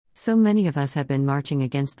So many of us have been marching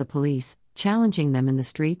against the police, challenging them in the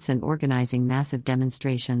streets and organizing massive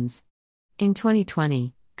demonstrations. In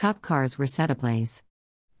 2020, cop cars were set ablaze.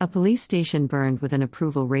 A police station burned with an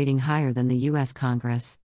approval rating higher than the U.S.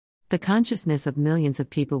 Congress. The consciousness of millions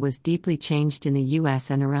of people was deeply changed in the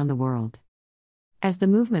U.S. and around the world. As the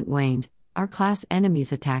movement waned, our class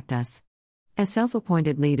enemies attacked us. As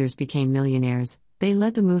self-appointed leaders became millionaires, they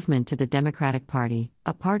led the movement to the Democratic Party,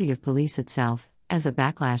 a party of police itself, as a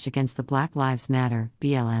backlash against the Black Lives Matter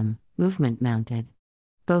 (BLM) movement mounted.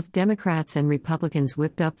 Both Democrats and Republicans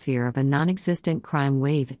whipped up fear of a non-existent crime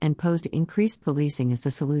wave and posed increased policing as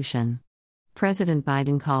the solution. President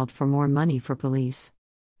Biden called for more money for police.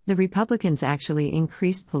 The Republicans actually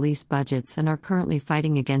increased police budgets and are currently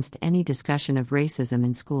fighting against any discussion of racism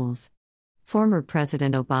in schools. Former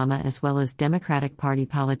President Obama as well as Democratic Party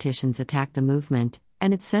politicians attacked the movement,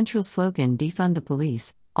 and its central slogan "Defund the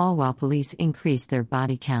police," all while police increased their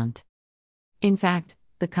body count. In fact,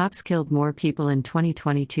 the cops killed more people in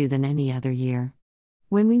 2022 than any other year.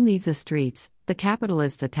 When we leave the streets, the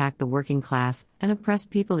capitalists attack the working class and oppress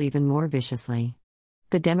people even more viciously.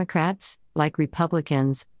 The Democrats, like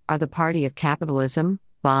Republicans, are the party of capitalism,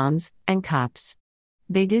 bombs, and cops.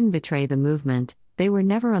 They didn't betray the movement, they were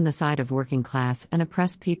never on the side of working class and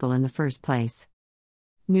oppressed people in the first place.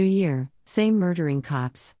 New Year, same murdering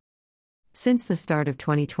cops. Since the start of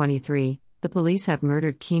 2023, the police have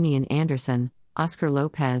murdered Keenan Anderson, Oscar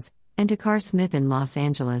Lopez, and Takar Smith in Los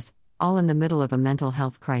Angeles, all in the middle of a mental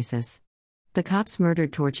health crisis. The cops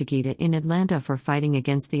murdered Tortuguita in Atlanta for fighting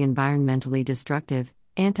against the environmentally destructive,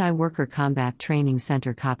 anti-worker combat training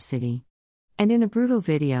center Cop City. And in a brutal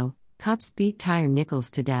video, cops beat Tyre Nichols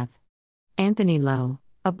to death. Anthony Lowe,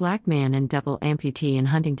 a black man and double amputee in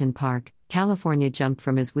Huntington Park, California, jumped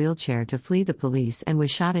from his wheelchair to flee the police and was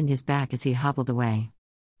shot in his back as he hobbled away.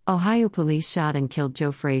 Ohio police shot and killed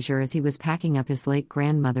Joe Frazier as he was packing up his late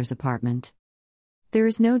grandmother's apartment. There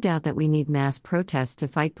is no doubt that we need mass protests to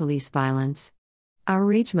fight police violence. Our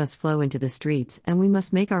rage must flow into the streets and we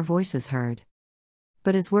must make our voices heard.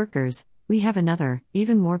 But as workers, we have another,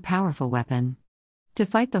 even more powerful weapon. To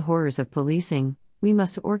fight the horrors of policing, we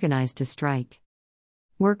must organize to strike.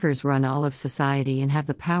 Workers run all of society and have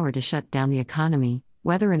the power to shut down the economy,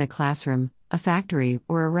 whether in a classroom, a factory,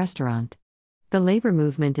 or a restaurant. The labor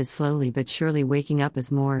movement is slowly but surely waking up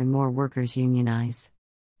as more and more workers unionize.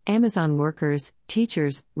 Amazon workers,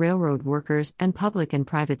 teachers, railroad workers, and public and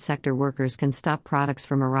private sector workers can stop products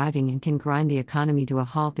from arriving and can grind the economy to a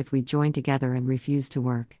halt if we join together and refuse to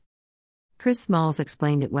work. Chris Smalls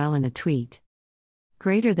explained it well in a tweet.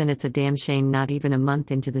 Greater than it's a damn shame not even a month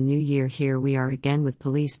into the new year here we are again with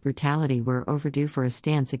police brutality. We're overdue for a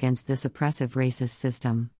stance against this oppressive racist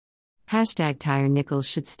system. #Tyre Nichols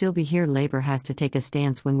should still be here. Labor has to take a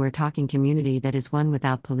stance when we're talking community that is one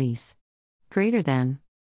without police. Greater than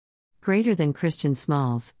Christian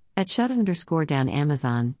Smalls, at @shut_down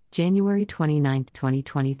Amazon, January 29,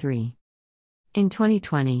 2023. In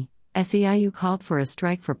 2020, SEIU called for a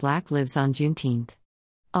strike for Black Lives on Juneteenth.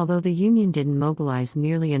 Although the union didn't mobilize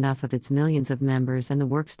nearly enough of its millions of members and the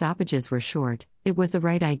work stoppages were short, it was the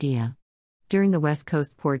right idea. During the West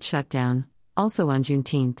Coast port shutdown, also on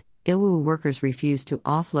Juneteenth, ILWU workers refused to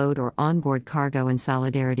offload or onboard cargo in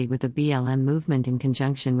solidarity with the BLM movement in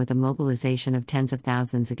conjunction with the mobilization of tens of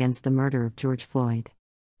thousands against the murder of George Floyd.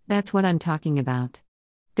 That's what I'm talking about.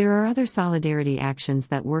 There are other solidarity actions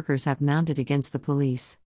that workers have mounted against the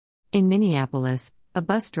police. In Minneapolis, a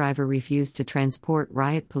bus driver refused to transport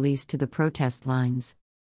riot police to the protest lines.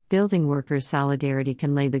 Building workers' solidarity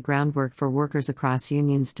can lay the groundwork for workers across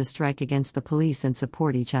unions to strike against the police and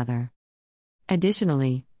support each other.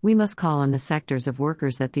 Additionally, we must call on the sectors of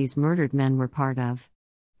workers that these murdered men were part of.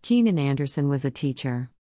 Keenan Anderson was a teacher.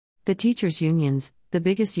 The teachers' unions, the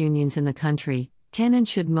biggest unions in the country, can and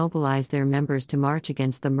should mobilize their members to march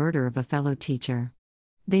against the murder of a fellow teacher.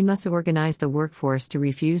 They must organize the workforce to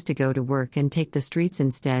refuse to go to work and take the streets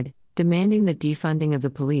instead, demanding the defunding of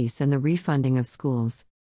the police and the refunding of schools.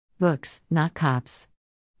 Books, not cops.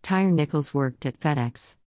 Tyre Nichols worked at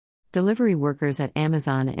FedEx. Delivery workers at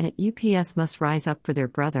Amazon and at UPS must rise up for their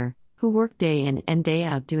brother, who worked day in and day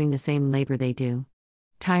out doing the same labor they do.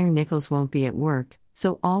 Tyre Nichols won't be at work,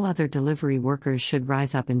 so all other delivery workers should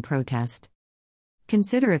rise up in protest.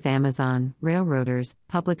 Consider if Amazon, railroaders,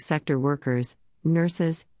 public sector workers,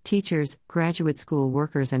 nurses, teachers, graduate school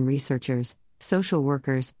workers and researchers, social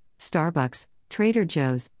workers, Starbucks, Trader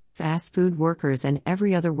Joe's, fast food workers and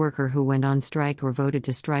every other worker who went on strike or voted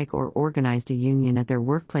to strike or organized a union at their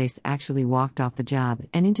workplace actually walked off the job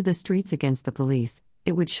and into the streets against the police,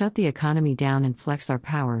 it would shut the economy down and flex our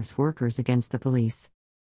power as workers against the police.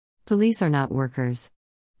 Police are not workers.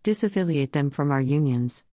 Disaffiliate them from our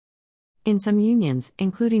unions. In some unions,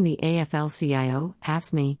 including the AFL-CIO,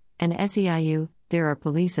 AFSCME, and SEIU, there are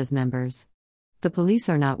police as members. The police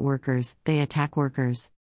are not workers, they attack workers.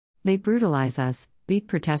 They brutalize us, beat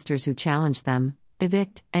protesters who challenge them,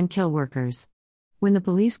 evict, and kill workers. When the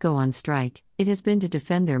police go on strike, it has been to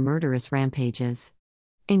defend their murderous rampages.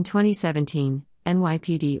 In 2017,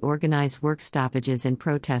 NYPD organized work stoppages in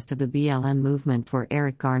protest of the BLM movement for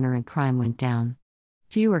Eric Garner, and crime went down.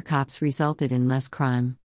 Fewer cops resulted in less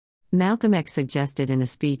crime. Malcolm X suggested in a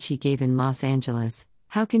speech he gave in Los Angeles,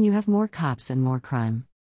 "How can you have more cops and more crime?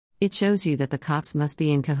 It shows you that the cops must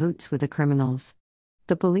be in cahoots with the criminals.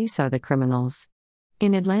 The police are the criminals."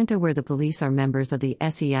 In Atlanta, where the police are members of the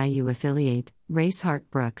SEIU affiliate, Race Hart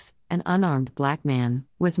Brooks, an unarmed black man,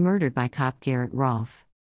 was murdered by cop Garrett Rolfe.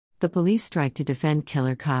 The police strike to defend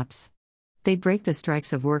killer cops. They break the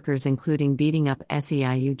strikes of workers, including beating up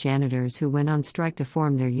SEIU janitors who went on strike to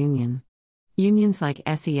form their union. Unions like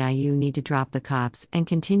SEIU need to drop the cops and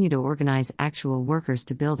continue to organize actual workers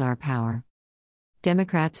to build our power.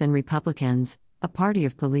 Democrats and Republicans, a party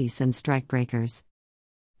of police and strikebreakers.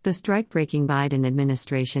 The strike-breaking Biden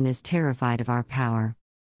administration is terrified of our power.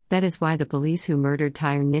 That is why the police who murdered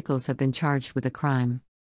Tyre Nichols have been charged with a crime.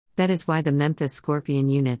 That is why the Memphis Scorpion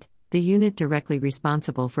Unit, the unit directly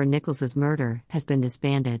responsible for Nichols's murder, has been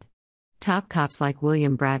disbanded. Top cops like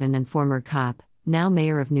William Bratton and former cop, now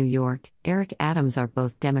mayor of New York, Eric Adams, are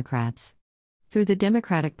both Democrats. Through the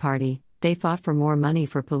Democratic Party, they fought for more money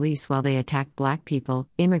for police while they attacked black people,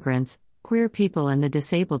 immigrants, queer people, and the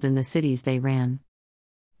disabled in the cities they ran.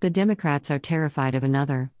 The Democrats are terrified of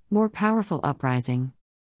another, more powerful uprising.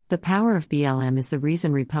 The power of BLM is the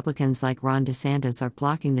reason Republicans like Ron DeSantis are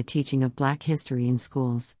blocking the teaching of Black history in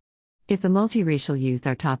schools. If the multiracial youth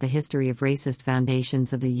are taught the history of racist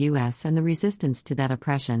foundations of the U.S. and the resistance to that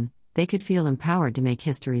oppression, they could feel empowered to make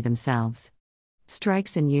history themselves.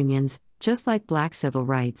 Strikes and unions, just like Black civil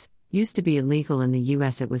rights, used to be illegal in the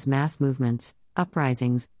U.S. It was mass movements,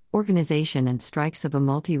 uprisings, organization, and strikes of a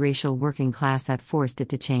multiracial working class that forced it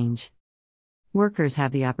to change. Workers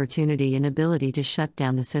have the opportunity and ability to shut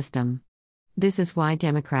down the system. This is why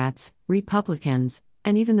Democrats, Republicans,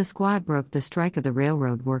 and even the Squad broke the strike of the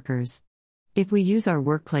railroad workers. If we use our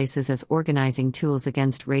workplaces as organizing tools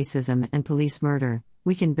against racism and police murder,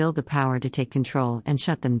 we can build the power to take control and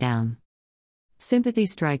shut them down. Sympathy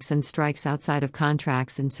strikes and strikes outside of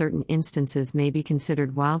contracts in certain instances may be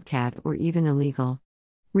considered wildcat or even illegal.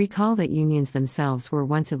 Recall that unions themselves were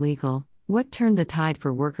once illegal. What turned the tide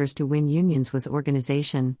for workers to win unions was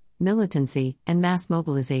organization, militancy, and mass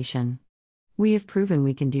mobilization. We have proven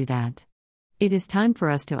we can do that. It is time for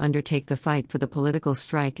us to undertake the fight for the political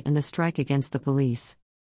strike and the strike against the police.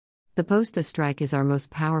 The strike is our most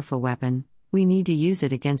powerful weapon, we need to use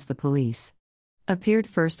it against the police. Appeared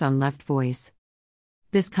first on Left Voice.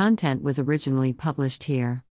 This content was originally published here.